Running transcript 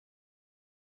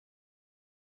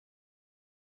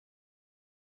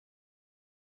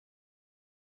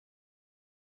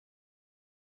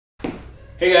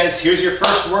Hey guys, here's your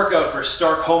first workout for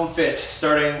Starke HomeFit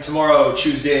starting tomorrow,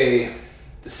 Tuesday,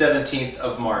 the 17th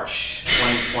of March,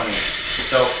 2020.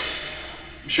 So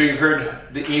I'm sure you've heard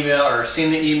the email or seen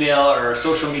the email or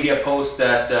social media post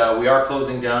that we are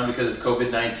closing down because of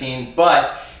COVID-19,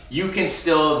 but you can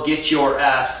still get your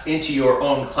ass into your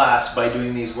own class by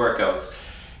doing these workouts.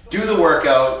 Do the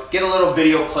workout, get a little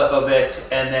video clip of it,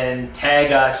 and then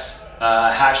tag us,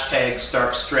 hashtag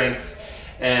Starke Strength,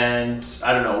 and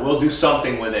I don't know, we'll do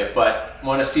something with it, but I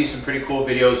want to see some pretty cool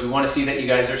videos. We want to see that you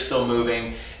guys are still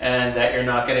moving and that you're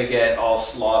not going to get all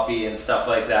sloppy and stuff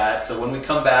like that. So when we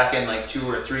come back in like 2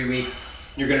 or 3 weeks,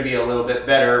 you're going to be a little bit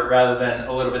better rather than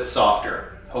a little bit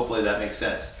softer. Hopefully that makes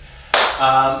sense.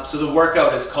 So the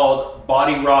workout is called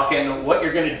Body Rockin'. What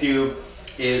you're going to do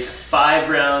is 5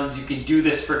 rounds. You can do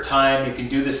this for time. You can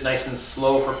do this nice and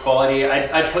slow for quality.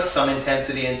 I put some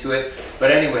intensity into it. But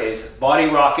anyways, Body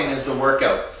Rockin' is the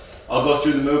workout. I'll go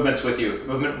through the movements with you.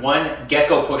 Movement 1,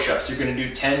 Gecko Push Ups. You're going to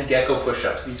do 10 Gecko Push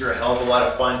Ups. These are a hell of a lot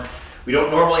of fun. We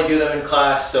don't normally do them in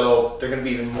class, so they're going to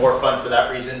be even more fun for that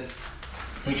reason.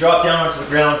 We drop down onto the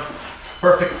ground.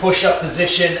 Perfect push-up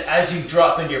position. As you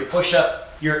drop into your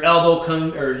push-up, your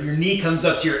knee comes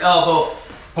up to your elbow.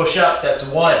 Push up, that's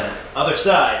 1. Other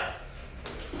side.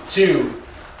 2,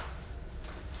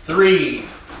 3.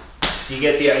 You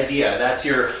get the idea. That's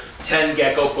your 10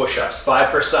 Gecko push-ups. 5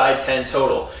 per side, 10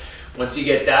 total. Once you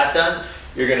get that done,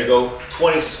 you're gonna go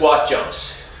 20 squat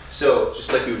jumps. So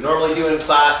just like you would normally do in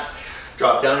class,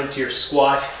 drop down into your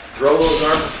squat, throw those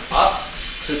arms up.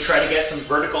 So try to get some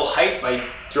vertical height by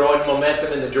throwing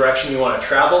momentum in the direction you want to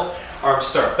travel. Arms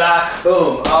start back,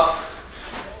 boom, up.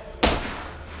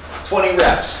 20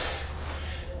 reps.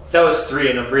 That was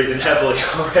 3 and I'm breathing heavily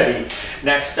already.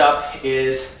 Next up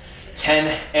is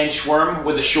 10 inchworm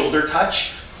with a shoulder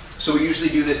touch. So we usually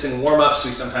do this in warm-ups.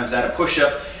 We sometimes add a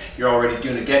push-up. You're already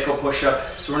doing a Gecko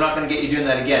push-up, so we're not going to get you doing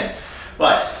that again.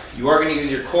 But you are going to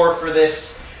use your core for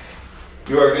this.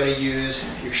 You are going to use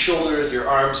your shoulders, your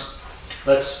arms.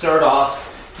 Let's start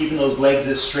off keeping those legs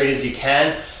as straight as you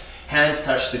can. Hands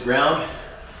touch the ground.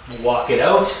 Walk it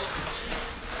out.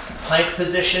 Plank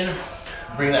position.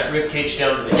 Bring that rib cage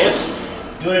down to the hips.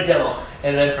 Doing a demo.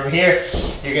 And then from here,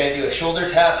 you're going to do a shoulder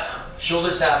tap.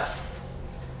 Shoulder tap.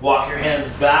 Walk your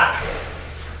hands back.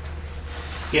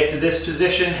 Get to this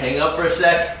position. Hang out for a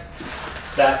sec.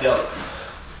 Back out.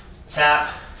 Tap.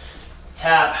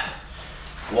 Tap.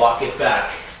 Walk it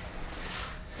back.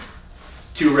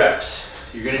 2 reps.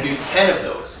 You're going to do 10 of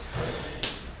those.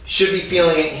 Should be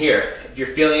feeling it here. If you're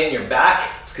feeling it in your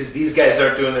back, it's because these guys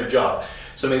aren't doing their job.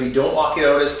 So maybe don't walk it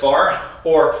out as far,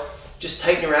 or just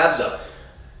tighten your abs up.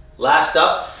 Last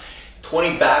up,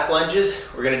 20 back lunges.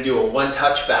 We're going to do a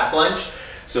 1-touch back lunge.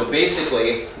 So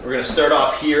basically, we're going to start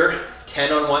off here,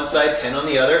 10 on one side, 10 on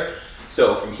the other.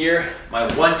 So from here,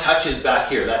 my 1 touch is back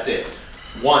here. That's it.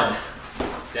 1,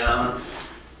 down,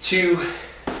 2,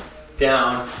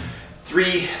 down,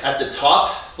 3 at the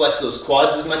top. Flex those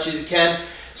quads as much as you can.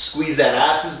 Squeeze that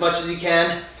ass as much as you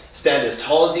can. Stand as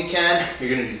tall as you can. You're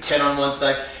going to do 10 on one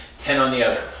side, 10 on the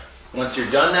other. Once you're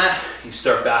done that, you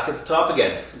start back at the top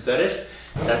again. Is that it?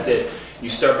 That's it. You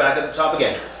start back at the top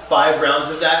again. 5 rounds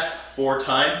of that, 4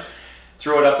 times.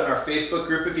 Throw it up in our Facebook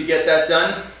group if you get that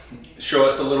done. Show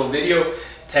us a little video.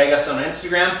 Tag us on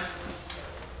Instagram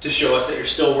to show us that you're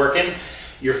still working.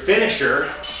 Your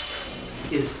finisher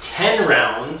is 10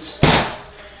 rounds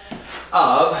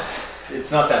of,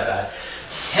 it's not that bad,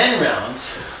 10 rounds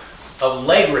of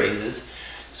leg raises.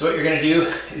 So what you're going to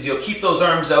do is you'll keep those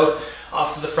arms out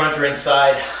off to the front or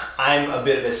inside. I'm a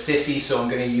bit of a sissy, so I'm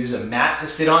going to use a mat to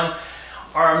sit on.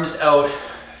 Arms out,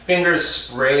 fingers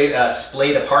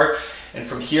splayed apart, and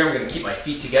from here I'm going to keep my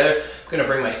feet together. I'm going to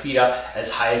bring my feet up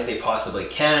as high as they possibly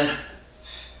can.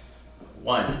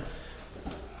 1.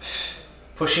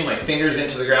 Pushing my fingers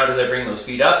into the ground as I bring those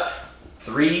feet up.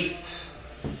 3,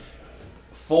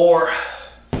 4,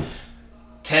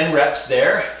 10 reps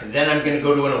there. And then I'm going to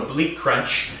go to an oblique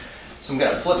crunch. So I'm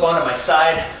going to flip onto my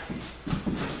side.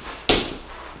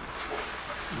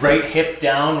 Right hip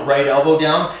down, right elbow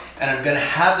down. And I'm going to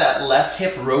have that left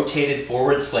hip rotated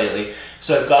forward slightly.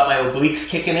 So I've got my obliques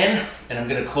kicking in, and I'm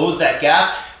going to close that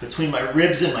gap between my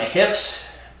ribs and my hips.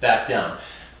 Back down.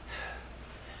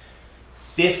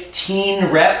 15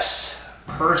 reps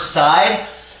per side.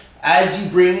 As you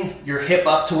bring your hip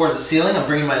up towards the ceiling, I'm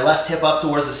bringing my left hip up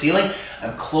towards the ceiling.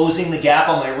 I'm closing the gap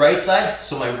on my right side,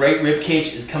 so my right rib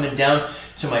cage is coming down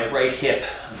to my right hip.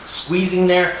 I'm squeezing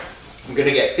there. I'm going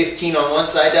to get 15 on one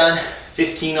side done,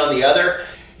 15 on the other.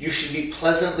 You should be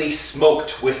pleasantly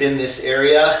smoked within this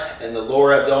area and the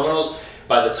lower abdominals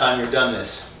by the time you're done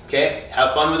this. Okay?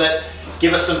 Have fun with it.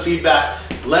 Give us some feedback.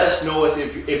 Let us know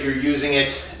if you're using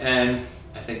it, and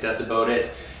I think that's about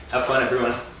it. Have fun,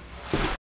 everyone.